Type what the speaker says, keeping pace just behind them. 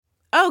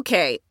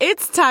Okay,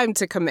 it's time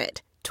to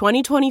commit.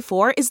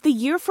 2024 is the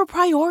year for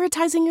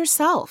prioritizing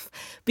yourself.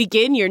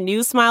 Begin your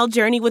new smile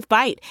journey with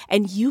Byte,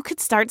 and you could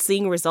start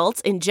seeing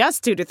results in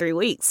just 2 to 3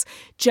 weeks.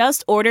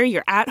 Just order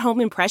your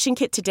at-home impression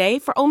kit today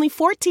for only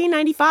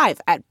 $14.95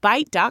 at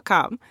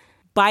Byte.com.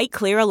 Byte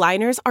Clear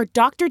aligners are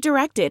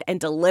doctor-directed and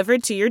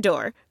delivered to your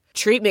door.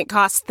 Treatment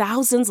costs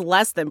thousands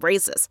less than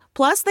braces.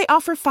 Plus, they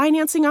offer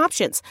financing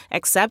options,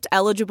 accept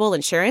eligible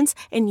insurance,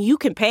 and you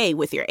can pay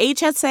with your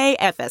HSA,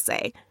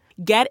 FSA.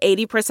 Get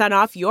 80%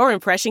 off your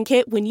impression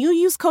kit when you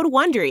use code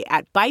WONDERY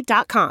at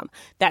Byte.com.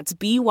 That's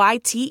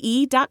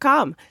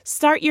BYTE.com.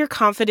 Start your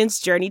confidence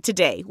journey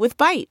today with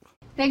Byte.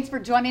 Thanks for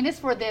joining us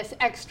for this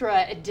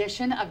extra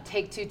edition of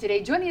Take Two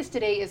Today. Joining us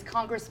today is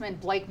Congressman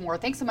Blake Moore.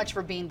 Thanks so much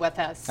for being with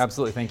us.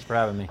 Absolutely. Thank you for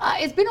having me.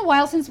 It's been a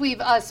while since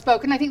we've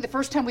spoken. I think the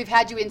first time we've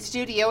had you in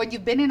studio, and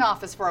you've been in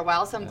office for a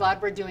while, so I'm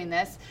glad we're doing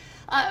this.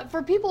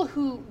 For people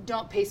who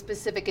don't pay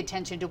specific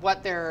attention to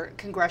what their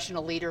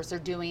congressional leaders are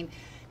doing,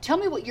 tell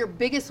me what your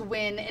biggest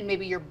win and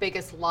maybe your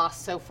biggest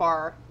loss so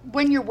far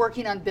when you're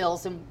working on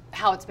bills and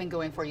how it's been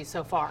going for you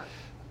so far.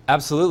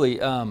 Absolutely.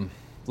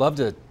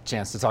 Loved a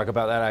chance to talk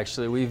about that,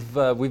 actually.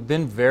 We've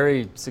been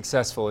very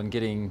successful in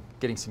getting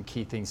some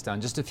key things done.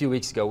 Just a few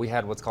weeks ago, we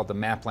had what's called the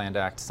Mapland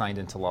Act signed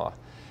into law.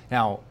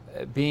 Now,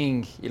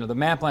 the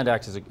Mapland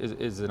Act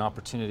is an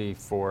opportunity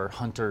for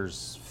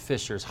hunters,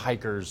 fishers,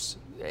 hikers,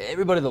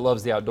 everybody that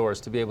loves the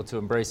outdoors to be able to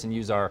embrace and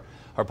use our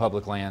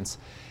public lands.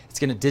 It's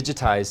going to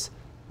digitize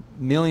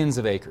millions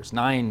of acres,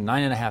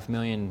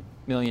 9.5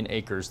 million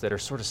acres that are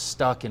sort of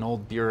stuck in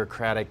old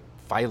bureaucratic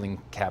filing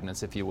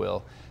cabinets, if you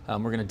will.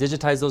 We're going to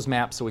digitize those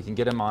maps so we can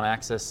get them on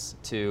access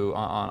to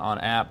on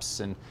apps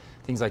and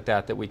things like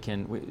that.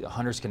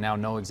 Hunters can now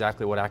know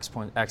exactly what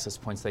access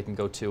points they can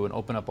go to and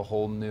open up a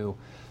whole new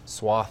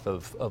swath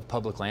of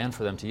public land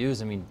for them to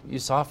use. I mean, you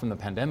saw from the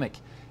pandemic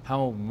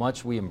how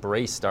much we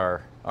embraced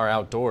our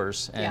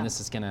outdoors, and this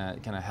is going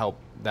to help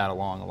that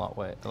along a lot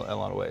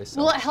of ways. So.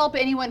 Will it help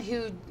anyone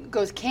who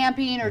goes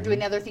camping or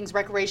doing other things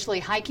recreationally,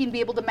 hiking, be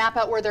able to map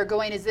out where they're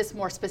going? Is this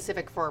more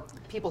specific for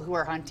people who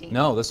are hunting?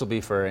 No, this will be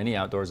for any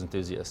outdoors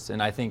enthusiast.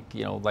 And I think,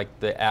 like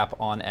the app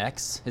on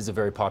X is a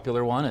very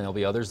popular one, and there'll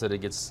be others that it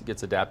gets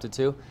adapted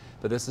to.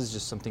 But this is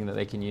just something that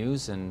they can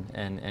use and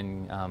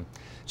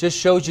just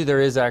shows you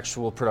there is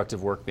actual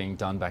productive work being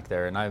done back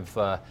there. And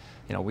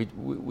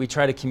we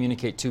try to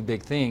communicate two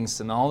big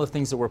things, and all the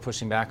things that we're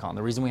pushing back on.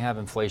 The reason we have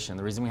inflation,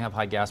 the reason we have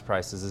high gas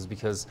prices is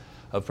because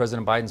of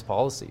President Biden's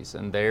policies,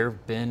 and they've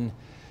been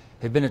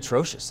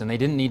atrocious, and they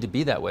didn't need to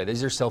be that way.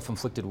 These are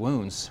self-inflicted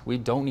wounds. We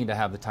don't need to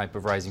have the type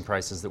of rising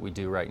prices that we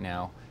do right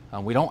now.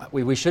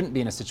 We shouldn't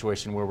be in a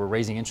situation where we're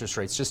raising interest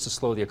rates just to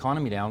slow the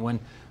economy down when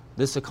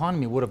this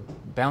economy would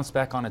have bounced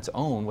back on its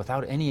own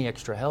without any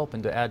extra help,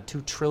 and to add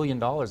 $2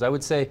 trillion. I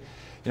would say,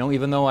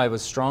 even though I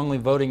was strongly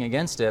voting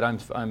against it, I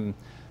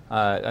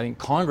think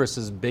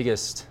Congress's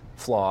biggest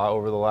flaw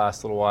over the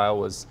last little while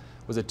was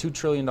a $2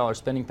 trillion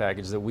spending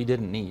package that we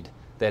didn't need,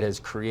 that has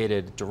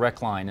created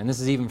direct line. And this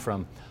is even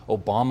from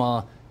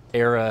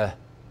Obama-era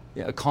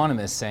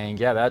economists saying,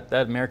 that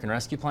American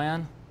Rescue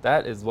Plan,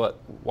 that is while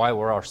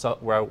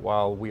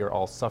we are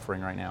all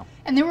suffering right now.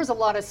 And there was a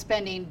lot of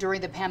spending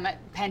during the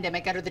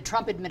pandemic under the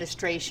Trump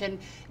administration.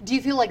 Do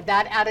you feel like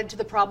that added to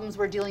the problems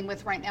we're dealing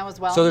with right now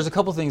as well? So there's a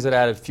couple things that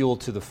added fuel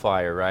to the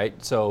fire, right?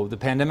 So the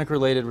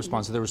pandemic-related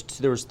response. So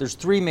there's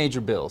three major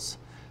bills.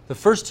 The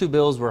first two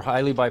bills were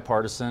highly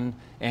bipartisan,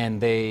 and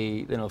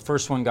the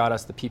first one got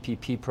us the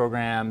PPP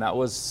program. That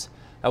was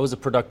a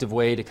productive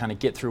way to kind of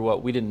get through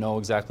what we didn't know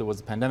exactly was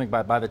the pandemic.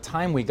 By the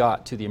time we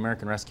got to the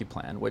American Rescue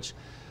Plan, which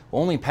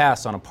only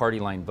passed on a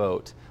party line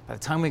vote, by the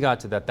time we got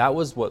to that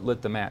was what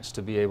lit the match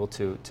to be able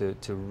to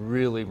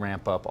really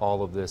ramp up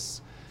all of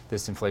this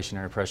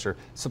inflationary pressure.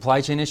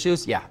 Supply chain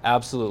issues,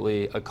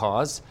 absolutely a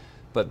cause,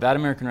 but that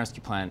American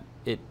Rescue Plan,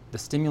 the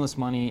stimulus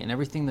money and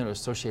everything that was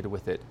associated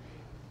with it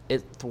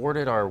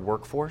thwarted our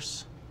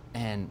workforce,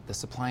 and the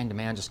supply and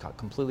demand just got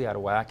completely out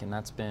of whack, and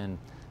that's been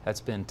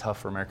tough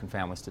for American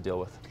families to deal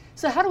with.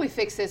 So how do we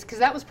fix this? Because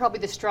that was probably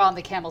the straw on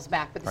the camel's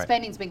back, but the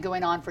spending's been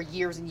going on for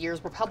years and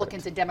years.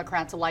 Republicans and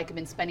Democrats alike have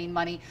been spending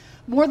money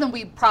more than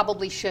we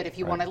probably should if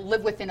you want to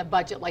live within a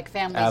budget like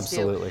families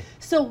do.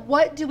 So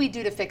what do we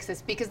do to fix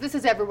this? Because this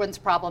is everyone's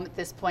problem at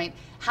this point.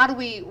 How do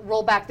we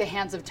roll back the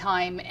hands of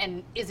time,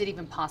 and is it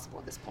even possible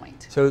at this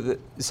point?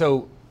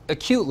 So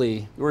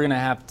acutely, we're going to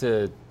have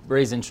to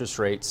raise interest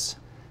rates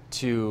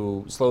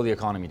to slow the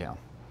economy down.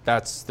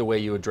 That's the way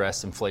you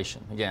address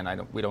inflation. Again,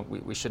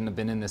 we shouldn't have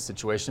been in this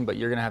situation, but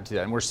you're going to have to do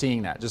that, and we're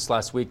seeing that. Just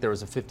last week, there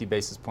was a 50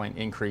 basis point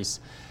increase,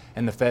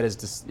 and the Fed has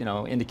just,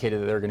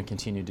 indicated that they're going to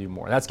continue to do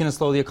more. That's going to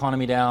slow the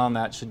economy down.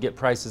 That should get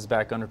prices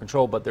back under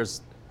control. But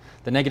there's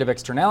the negative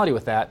externality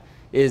with that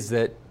is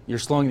that you're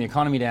slowing the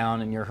economy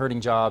down and you're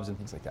hurting jobs and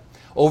things like that.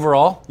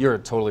 Overall, you're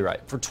totally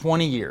right. For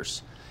 20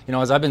 years,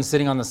 as I've been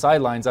sitting on the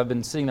sidelines, I've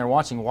been sitting there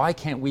watching, why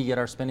can't we get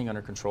our spending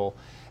under control?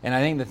 And I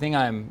think the thing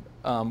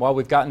while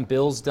we've gotten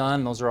bills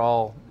done, those are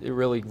all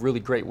really, really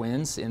great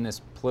wins in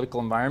this political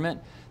environment.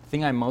 The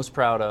thing I'm most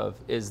proud of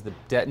is the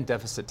debt and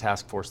deficit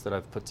task force that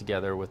I've put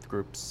together with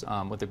groups,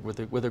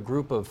 with a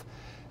group of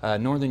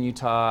Northern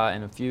Utah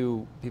and a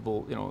few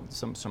people,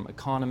 some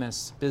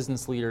economists,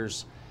 business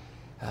leaders,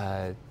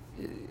 that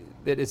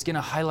it's going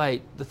to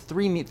highlight the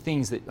three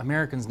things that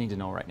Americans need to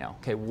know right now.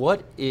 Okay,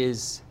 what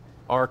is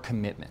our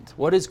commitment?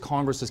 What is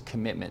Congress's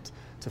commitment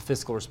to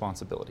fiscal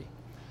responsibility?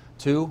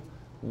 2,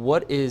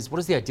 what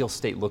does the ideal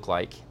state look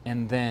like?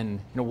 And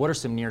then, what are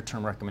some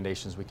near-term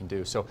recommendations we can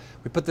do? So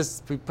we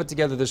put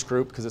together this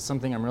group because it's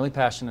something I'm really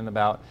passionate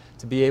about,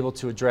 to be able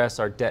to address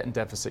our debt and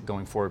deficit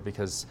going forward,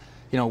 because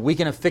we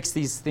can fix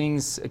these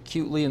things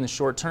acutely in the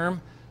short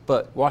term,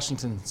 but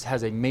Washington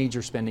has a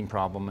major spending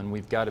problem, and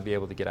we've got to be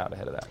able to get out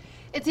ahead of that.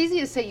 It's easy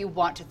to say you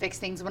want to fix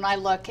things. When I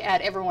look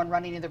at everyone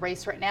running in the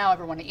race right now,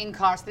 everyone in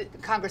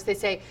Congress, they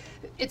say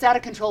it's out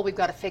of control, we've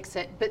got to fix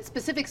it. But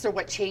specifics are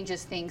what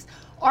changes things.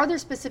 Are there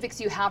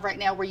specifics you have right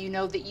now where you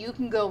know that you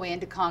can go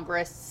into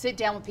Congress, sit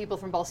down with people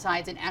from both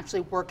sides, and actually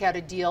work out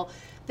a deal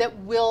that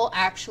will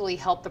actually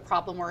help the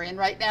problem we're in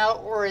right now?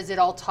 Or is it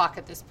all talk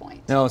at this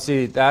point? No,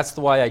 see, that's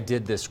why I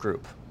did this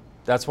group.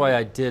 That's why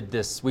I did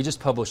this. We just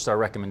published our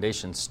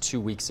recommendations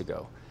 2 weeks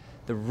ago.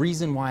 The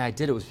reason why I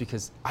did it was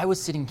because I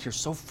was sitting here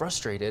so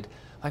frustrated.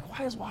 Like,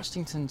 why is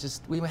Washington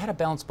we had a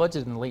balanced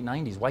budget in the late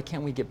 90s. Why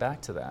can't we get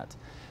back to that?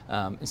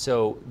 And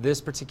so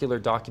this particular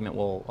document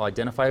will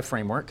identify a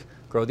framework,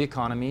 grow the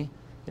economy,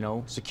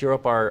 secure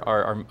up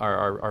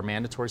our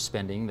mandatory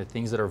spending, the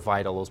things that are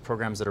vital, those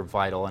programs that are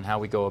vital, and how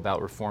we go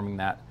about reforming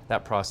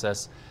that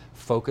process,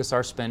 focus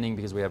our spending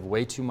because we have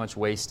way too much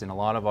waste in a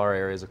lot of our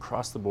areas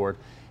across the board,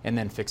 and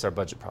then fix our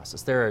budget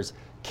process. There is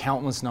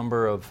countless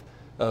number of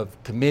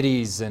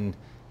committees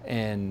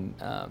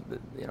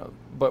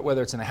but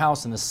whether it's in the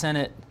House and the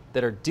Senate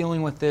that are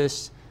dealing with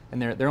this,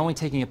 and they're only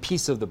taking a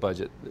piece of the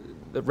budget.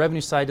 The revenue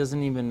side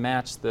doesn't even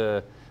match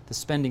the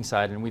spending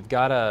side, and we've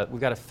got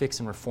to fix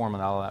and reform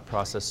all of that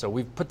process. So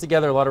we've put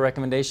together a lot of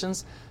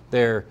recommendations.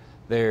 They're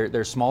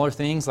smaller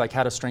things like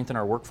how to strengthen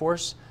our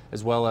workforce,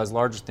 as well as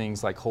larger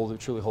things like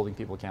truly holding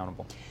people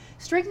accountable.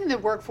 Strengthening the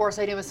workforce,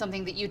 I know, is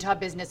something that Utah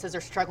businesses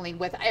are struggling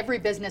with. Every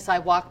business I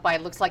walk by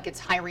looks like it's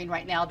hiring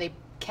right now. They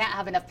can't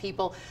have enough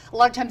people. A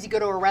lot of times you go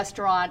to a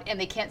restaurant and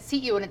they can't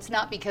seat you, and it's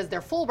not because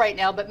they're full right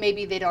now, but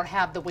maybe they don't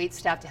have the wait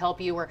staff to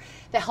help you or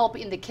the help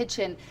in the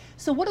kitchen.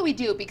 So what do we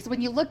do? Because when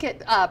you look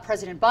at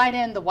President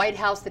Biden, the White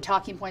House, the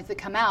talking points that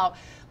come out,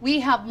 we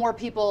have more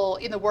people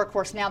in the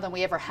workforce now than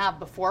we ever have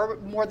before,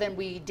 more than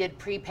we did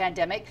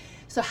pre-pandemic.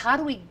 So how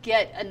do we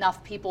get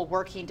enough people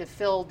working to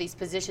fill these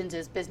positions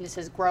as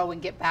businesses grow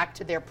and get back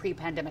to their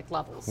pre-pandemic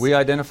levels? We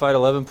identified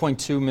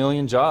 11.2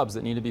 million jobs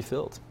that need to be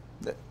filled.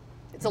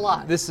 It's a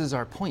lot. This is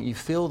our point. You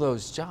fill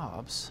those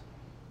jobs,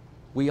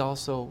 we all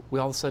of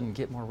a sudden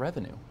get more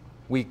revenue.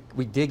 We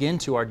dig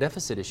into our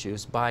deficit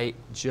issues by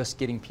just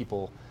getting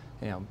people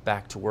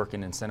back to work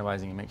and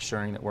incentivizing and make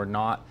sure that we're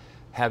not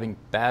having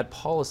bad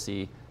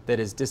policy that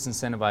is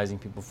disincentivizing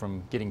people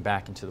from getting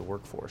back into the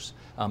workforce.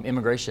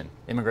 Immigration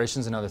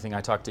is another thing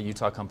I talk to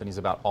Utah companies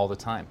about all the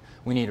time.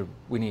 We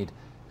need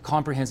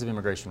comprehensive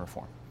immigration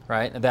reform,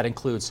 right? And that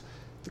includes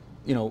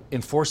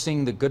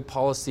enforcing the good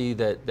policy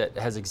that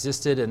has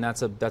existed, and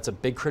that's a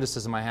big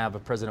criticism I have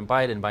of President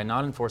Biden. By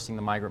not enforcing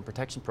the migrant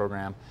protection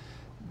program,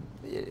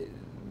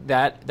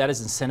 that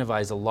has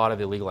incentivized a lot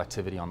of illegal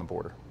activity on the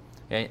border.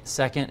 Okay?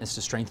 Second is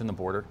to strengthen the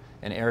border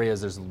in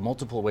areas. There's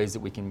multiple ways that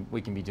we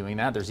can be doing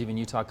that. There's even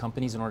Utah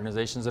companies and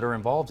organizations that are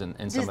involved in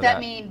some of that. Does that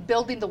mean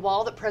building the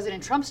wall that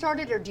President Trump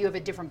started, or do you have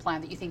a different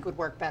plan that you think would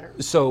work better?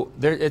 So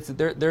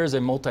there is a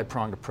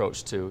multi-pronged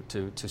approach to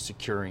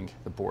securing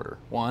the border.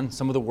 One,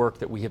 some of the work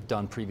that we have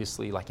done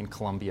previously, like in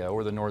Colombia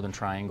or the Northern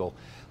Triangle,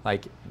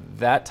 like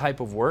that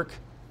type of work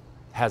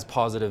has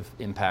positive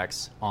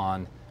impacts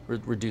on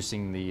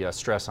reducing the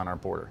stress on our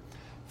border.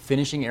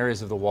 Finishing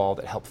areas of the wall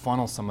that help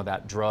funnel some of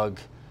that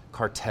drug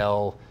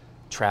cartel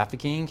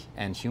trafficking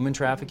and human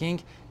trafficking.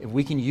 If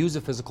we can use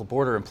a physical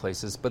border in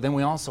places, but then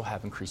we also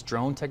have increased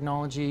drone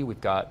technology.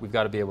 We've got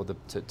to be able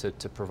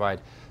to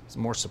provide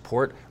some more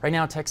support. Right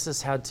now,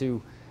 Texas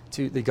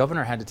the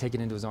governor had to take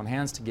it into his own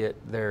hands to get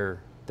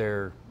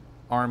their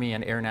Army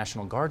and Air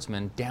National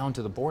Guardsmen down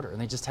to the border.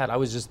 And I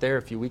was just there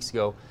a few weeks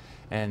ago,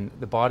 and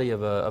the body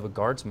of a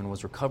guardsman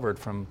was recovered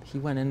he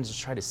went in to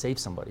try to save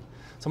somebody.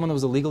 Someone that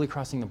was illegally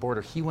crossing the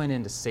border, he went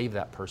in to save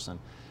that person.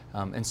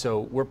 And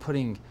so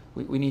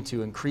we need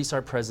to increase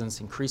our presence,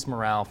 increase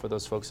morale for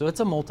those folks. So it's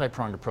a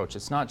multi-pronged approach.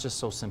 It's not just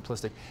so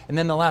simplistic. And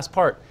then the last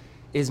part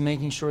is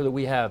making sure that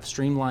we have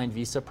streamlined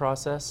visa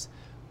process,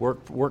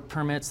 work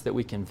permits that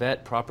we can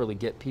vet, properly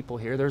get people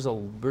here. There's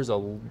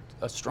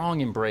a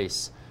strong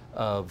embrace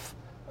of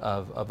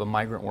a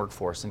migrant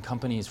workforce, and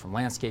companies from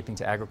landscaping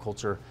to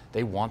agriculture,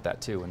 they want that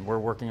too. And we're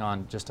working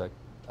on just a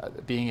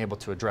being able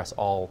to address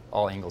all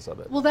angles of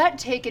it. Will that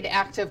take an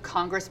act of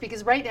Congress?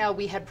 Because right now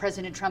we had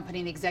President Trump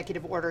putting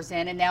executive orders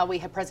in, and now we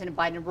have President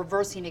Biden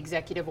reversing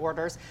executive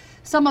orders.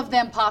 Some of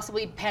them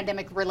possibly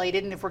pandemic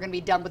related, and if we're going to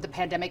be done with the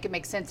pandemic, it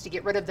makes sense to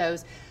get rid of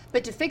those.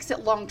 But to fix it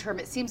long term,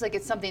 it seems like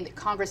it's something that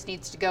Congress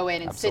needs to go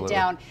in and sit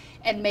down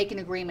and make an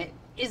agreement.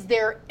 Is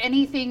there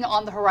anything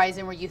on the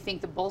horizon where you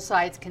think that both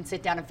sides can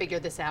sit down and figure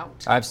this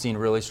out? I've seen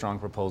really strong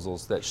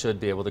proposals that should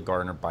be able to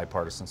garner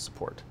bipartisan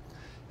support.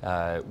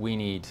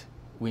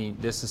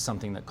 This is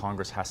something that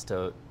Congress has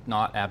to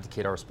not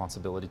abdicate our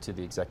responsibility to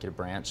the executive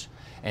branch,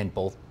 and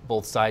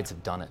both sides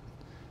have done it.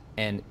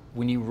 And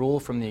when you rule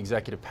from the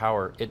executive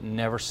power, it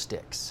never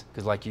sticks,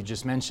 because like you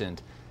just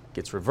mentioned, it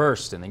gets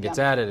reversed and then gets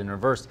added and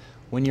reversed.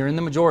 When you're in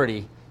the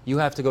majority, you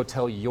have to go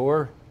tell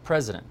your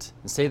president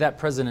and say that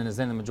president is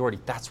in the majority.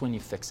 That's when you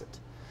fix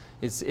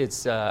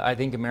it. I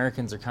think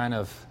Americans are kind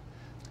of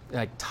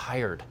like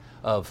tired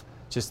of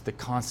just the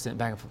constant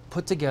back and forth.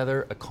 Put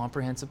together a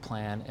comprehensive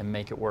plan and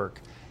make it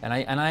work. And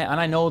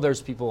I know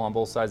there's people on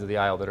both sides of the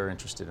aisle that are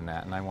interested in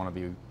that, and I want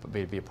to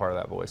be a part of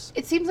that voice.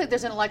 It seems like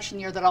there's an election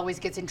year that always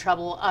gets in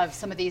trouble of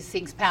some of these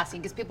things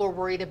passing, because people are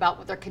worried about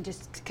what their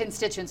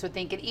constituents would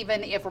think, and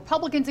even if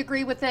Republicans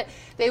agree with it,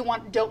 they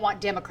don't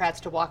want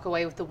Democrats to walk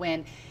away with the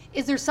win.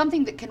 Is there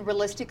something that can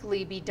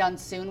realistically be done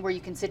soon where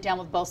you can sit down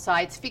with both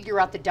sides, figure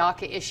out the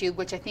DACA issue,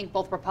 which I think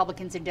both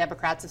Republicans and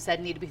Democrats have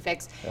said need to be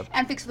fixed,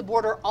 and fix the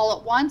border all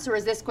at once, or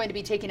is this going to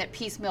be taking it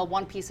piecemeal,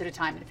 one piece at a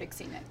time, and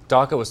fixing it?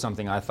 DACA was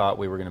something I thought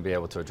we were going to be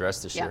able to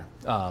address this year.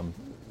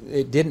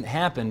 It didn't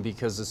happen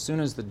because as soon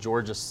as the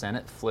Georgia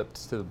Senate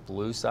flipped to the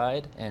blue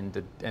side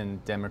and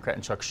Democrat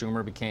and Chuck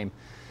Schumer became,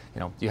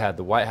 you had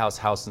the White House,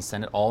 House, and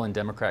Senate all in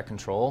Democrat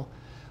control,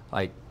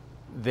 like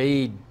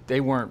they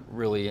weren't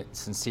really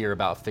sincere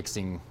about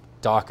fixing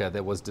DACA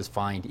that was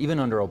defined. Even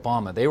under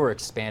Obama, they were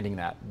expanding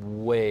that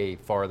way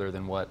farther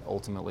than what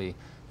ultimately,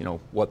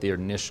 what the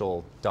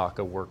initial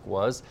DACA work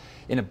was.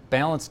 In a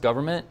balanced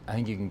government, I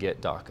think you can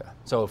get DACA.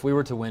 So if we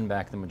were to win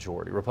back the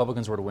majority,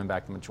 Republicans were to win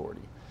back the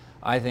majority,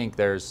 I think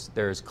there's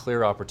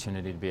clear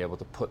opportunity to be able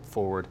to put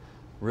forward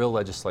real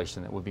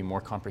legislation that would be more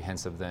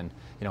comprehensive than,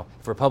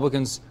 if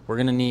Republicans, we're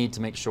going to need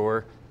to make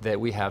sure that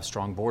we have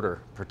strong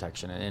border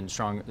protection and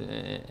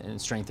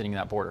strengthening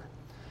that border.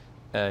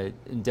 And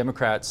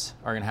Democrats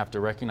are going to have to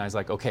recognize,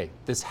 okay,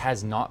 this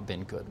has not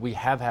been good. We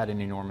have had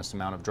an enormous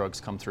amount of drugs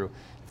come through.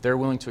 If they're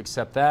willing to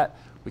accept that,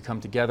 we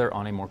come together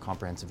on a more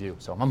comprehensive view.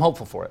 So I'm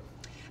hopeful for it.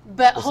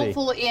 But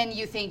hopeful in,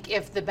 you think,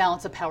 if the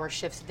balance of power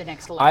shifts at the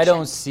next election?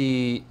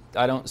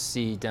 I don't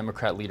see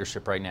Democrat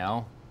leadership right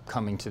now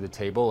coming to the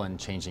table and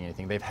changing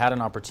anything. They've had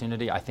an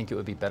opportunity. I think it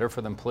would be better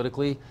for them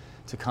politically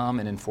to come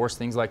and enforce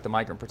things like the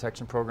Migrant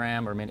Protection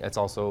Program, or it's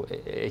also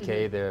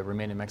AKA the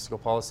Remain in Mexico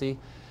policy.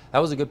 That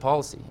was a good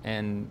policy,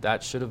 and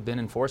that should have been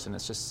enforced, and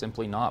it's just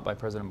simply not by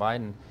President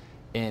Biden.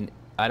 And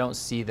I don't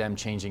see them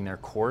changing their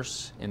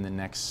course in the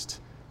next,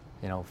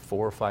 4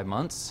 or 5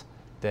 months,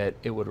 that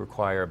it would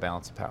require a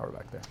balance of power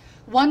back there.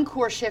 One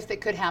course shift that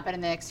could happen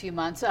in the next few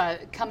months,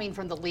 coming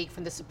from the leak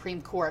from the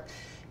Supreme Court.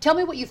 Tell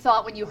me what you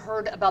thought when you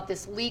heard about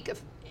this leak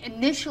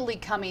initially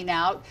coming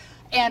out,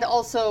 and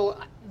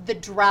also the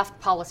draft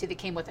policy that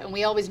came with it. And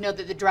we always know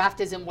that the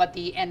draft isn't what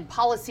the end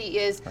policy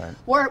is. Right.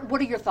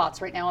 What are your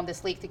thoughts right now on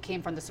this leak that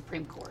came from the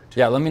Supreme Court?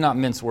 Yeah, let me not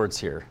mince words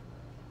here.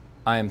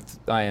 I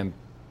am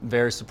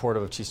very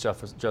supportive of Chief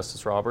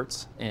Justice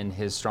Roberts in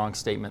his strong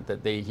statement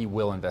that he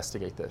will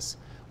investigate this.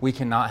 We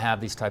cannot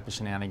have these type of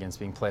shenanigans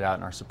being played out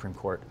in our Supreme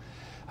Court.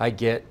 I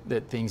get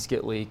that things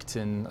get leaked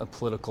in a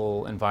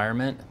political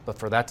environment, but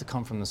for that to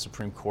come from the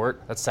Supreme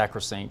Court, that's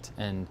sacrosanct,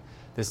 and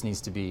this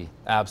needs to be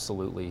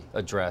absolutely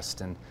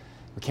addressed, and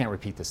we can't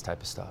repeat this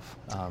type of stuff.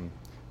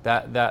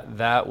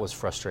 That was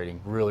frustrating,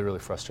 really, really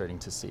frustrating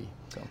to see.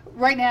 So.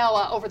 Right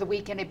now, over the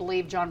weekend, I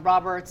believe John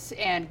Roberts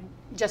and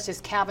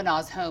Justice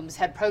Kavanaugh's homes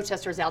had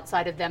protesters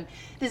outside of them.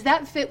 Does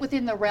that fit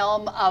within the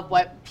realm of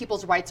what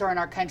people's rights are in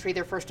our country,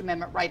 their First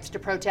Amendment rights to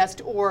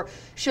protest, or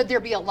should there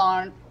be a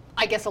line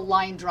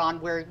drawn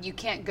where you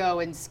can't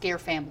go and scare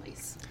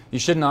families? You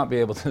should not be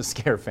able to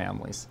scare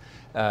families.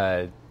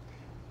 I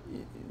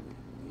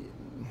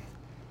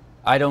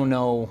don't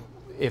know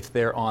if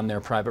they're on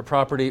their private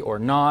property or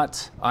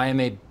not. I am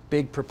a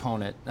big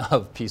proponent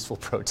of peaceful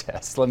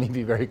protests. Let me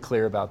be very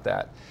clear about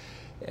that.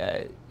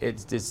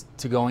 It's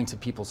to going to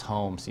people's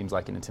homes seems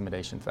like an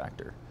intimidation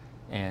factor,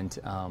 and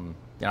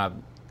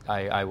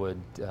I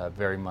would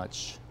very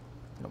much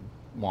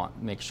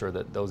make sure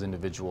that those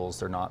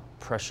individuals are not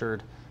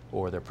pressured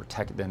or they're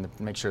protected, and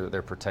make sure that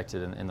they're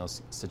protected in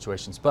those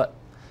situations. But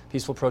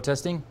peaceful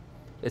protesting,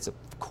 it's a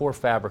core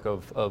fabric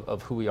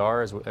of who we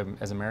are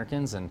as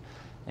Americans, and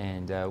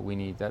we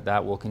need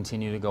that will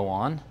continue to go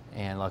on.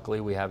 And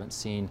luckily, we haven't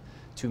seen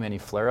too many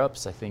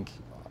flare-ups. I think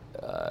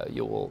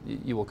you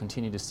will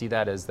continue to see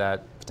that as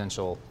that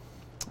potential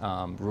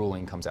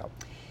ruling comes out.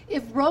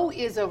 If Roe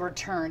is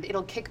overturned,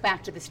 it'll kick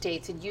back to the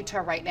states, and Utah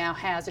right now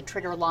has a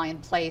trigger law in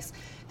place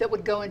that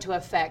would go into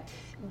effect.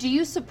 Do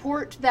you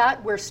support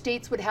that, where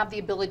states would have the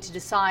ability to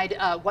decide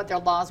what their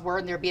laws were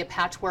and there'd be a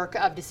patchwork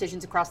of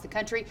decisions across the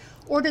country?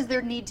 Or does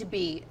there need to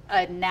be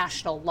a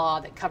national law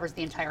that covers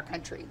the entire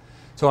country?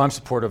 So I'm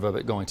supportive of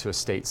it going to a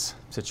state's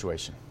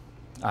situation.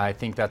 I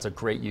think that's a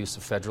great use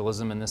of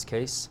federalism in this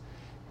case.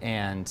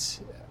 And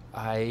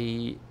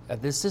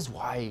this is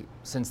why,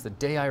 since the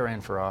day I ran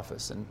for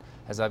office, and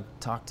as I've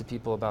talked to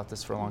people about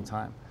this for a long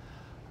time,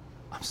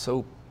 I'm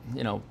so,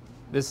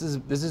 this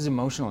is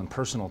emotional and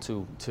personal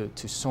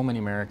to so many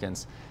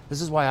Americans.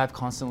 This is why I've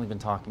constantly been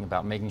talking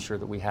about making sure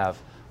that we have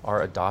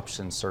our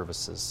adoption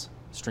services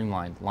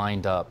streamlined,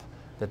 lined up,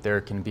 that there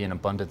can be an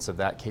abundance of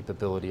that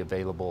capability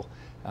available,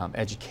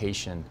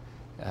 education,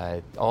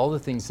 all the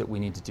things that we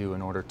need to do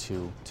in order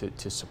to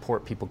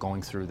support people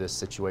going through this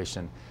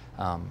situation.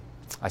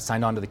 I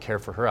signed on to the Care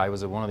for Her. I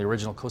was one of the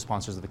original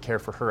co-sponsors of the Care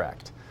for Her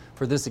Act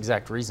for this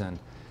exact reason,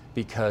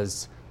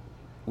 because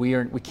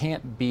we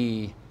can't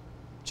be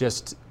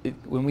just,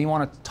 when we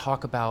want to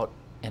talk about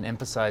and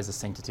emphasize the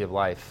sanctity of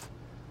life,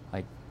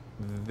 like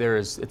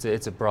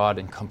it's a broad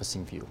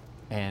encompassing view.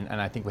 And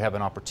I think we have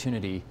an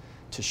opportunity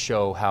to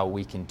show how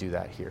we can do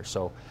that here.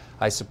 So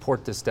I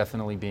support this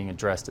definitely being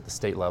addressed at the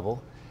state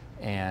level,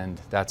 and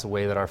that's a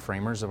way that our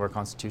framers of our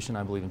Constitution,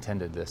 I believe,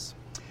 intended this.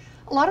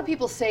 A lot of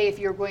people say if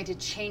you're going to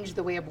change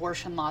the way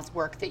abortion laws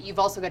work, that you've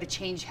also got to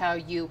change how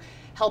you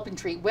help and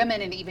treat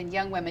women and even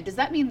young women. Does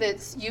that mean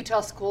that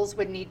Utah schools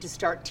would need to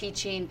start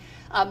teaching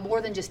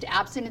more than just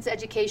abstinence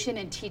education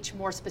and teach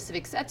more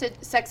specific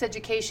sex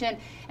education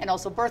and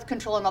also birth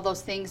control and all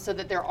those things, so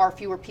that there are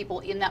fewer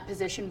people in that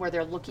position where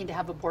they're looking to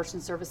have abortion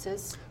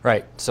services?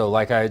 Right. So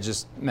like I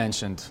just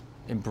mentioned,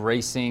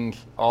 embracing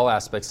all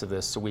aspects of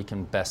this so we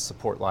can best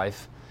support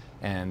life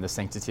and the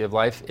sanctity of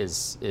life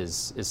is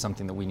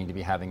something that we need to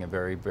be having a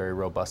very, very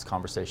robust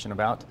conversation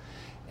about.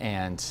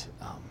 And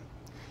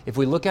if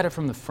we look at it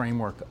from the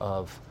framework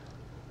of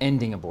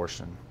ending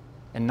abortion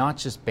and not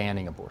just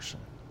banning abortion,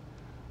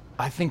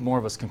 I think more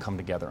of us can come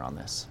together on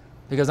this.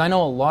 Because I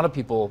know a lot of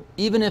people,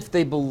 even if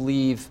they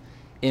believe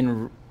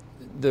in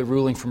the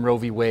ruling from Roe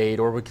v. Wade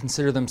or would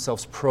consider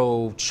themselves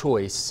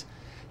pro-choice,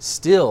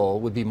 still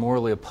would be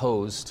morally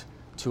opposed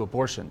to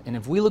abortion. And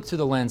if we look through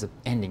the lens of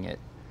ending it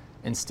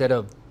instead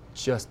of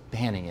just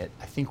banning it,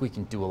 I think we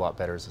can do a lot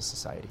better as a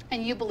society.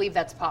 And you believe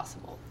that's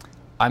possible?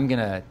 I'm going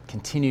to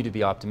continue to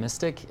be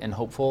optimistic and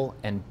hopeful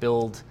and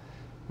build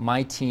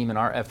my team and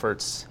our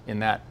efforts in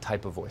that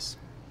type of voice.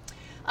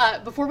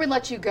 Before we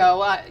let you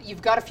go,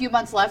 you've got a few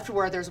months left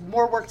where there's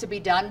more work to be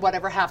done,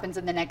 whatever happens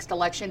in the next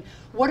election.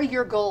 What are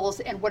your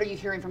goals, and what are you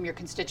hearing from your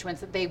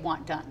constituents that they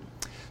want done?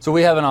 So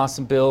we have an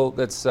awesome bill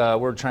that's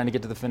we're trying to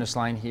get to the finish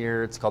line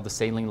here. It's called the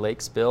Saline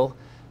Lakes Bill.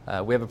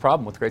 We have a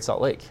problem with Great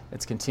Salt Lake.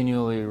 It's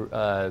continually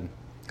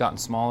gotten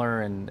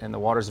smaller, and the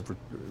waters have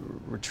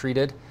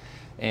retreated,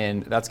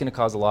 and that's going to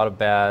cause a lot of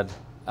bad,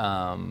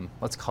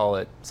 let's call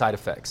it side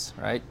effects,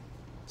 right?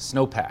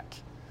 Snowpack,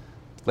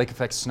 lake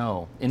effect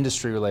snow,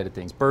 industry-related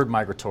things, bird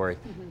migratory,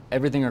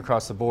 everything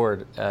across the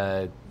board.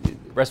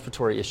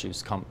 Respiratory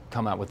issues come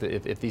out with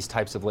it if these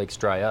types of lakes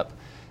dry up.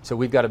 So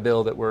we've got a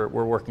bill that we're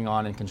working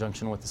on in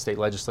conjunction with the state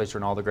legislature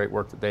and all the great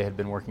work that they had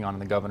been working on in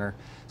the governor.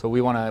 So we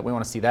want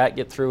to see that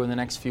get through in the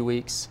next few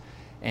weeks.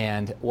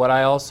 And what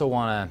I also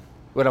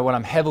what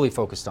I'm heavily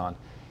focused on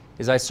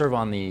is I serve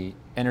on the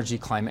Energy,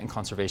 Climate, and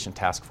Conservation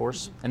Task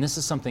Force. And this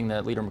is something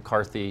that Leader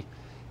McCarthy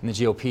and the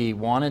GOP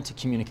wanted to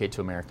communicate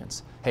to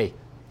Americans. Hey,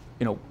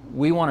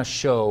 we want to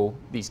show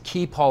these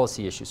key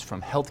policy issues,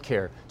 from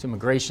healthcare to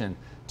immigration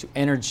to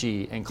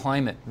energy and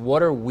climate.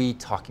 What are we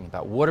talking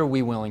about? What are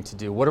we willing to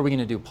do? What are we going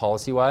to do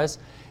policy-wise?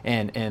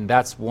 And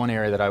that's one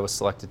area that I was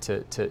selected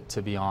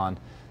to be on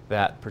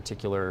that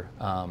particular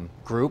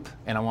group.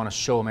 And I want to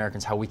show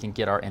Americans how we can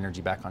get our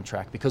energy back on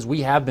track, because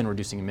we have been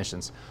reducing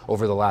emissions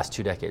over the last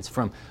 2 decades.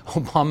 From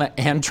Obama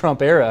and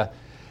Trump era,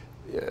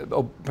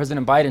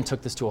 President Biden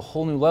took this to a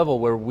whole new level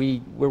where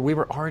we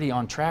were already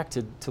on track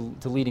to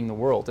leading the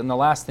world. And the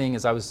last thing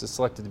is I was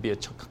selected to be a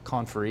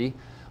conferee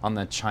on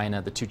the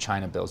two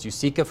China bills.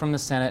 USICA from the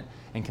Senate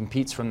and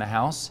Competes from the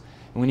House.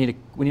 And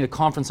we need a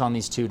conference on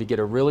these two to get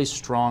a really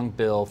strong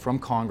bill from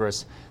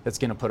Congress that's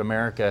going to put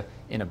America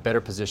in a better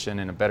position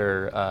and a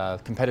better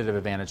competitive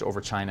advantage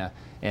over China.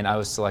 And I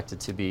was selected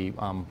to be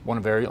one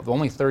of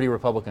only 30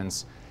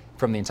 Republicans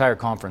from the entire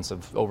conference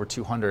of over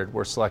 200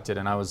 were selected,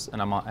 and I'm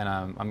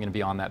going to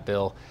be on that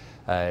bill.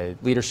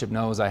 Leadership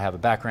knows I have a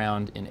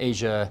background in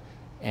Asia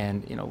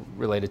and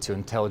related to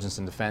intelligence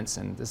and defense,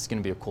 and this is going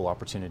to be a cool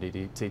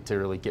opportunity to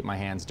really get my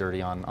hands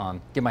dirty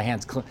get my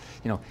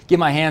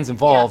hands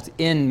involved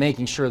in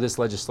making sure this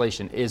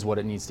legislation is what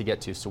it needs to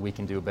get to, so we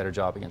can do a better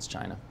job against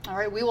China. All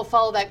right, we will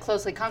follow that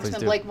closely.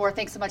 Congressman Blake Moore,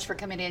 thanks so much for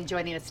coming in and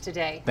joining us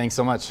today. Thanks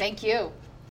so much. Thank you.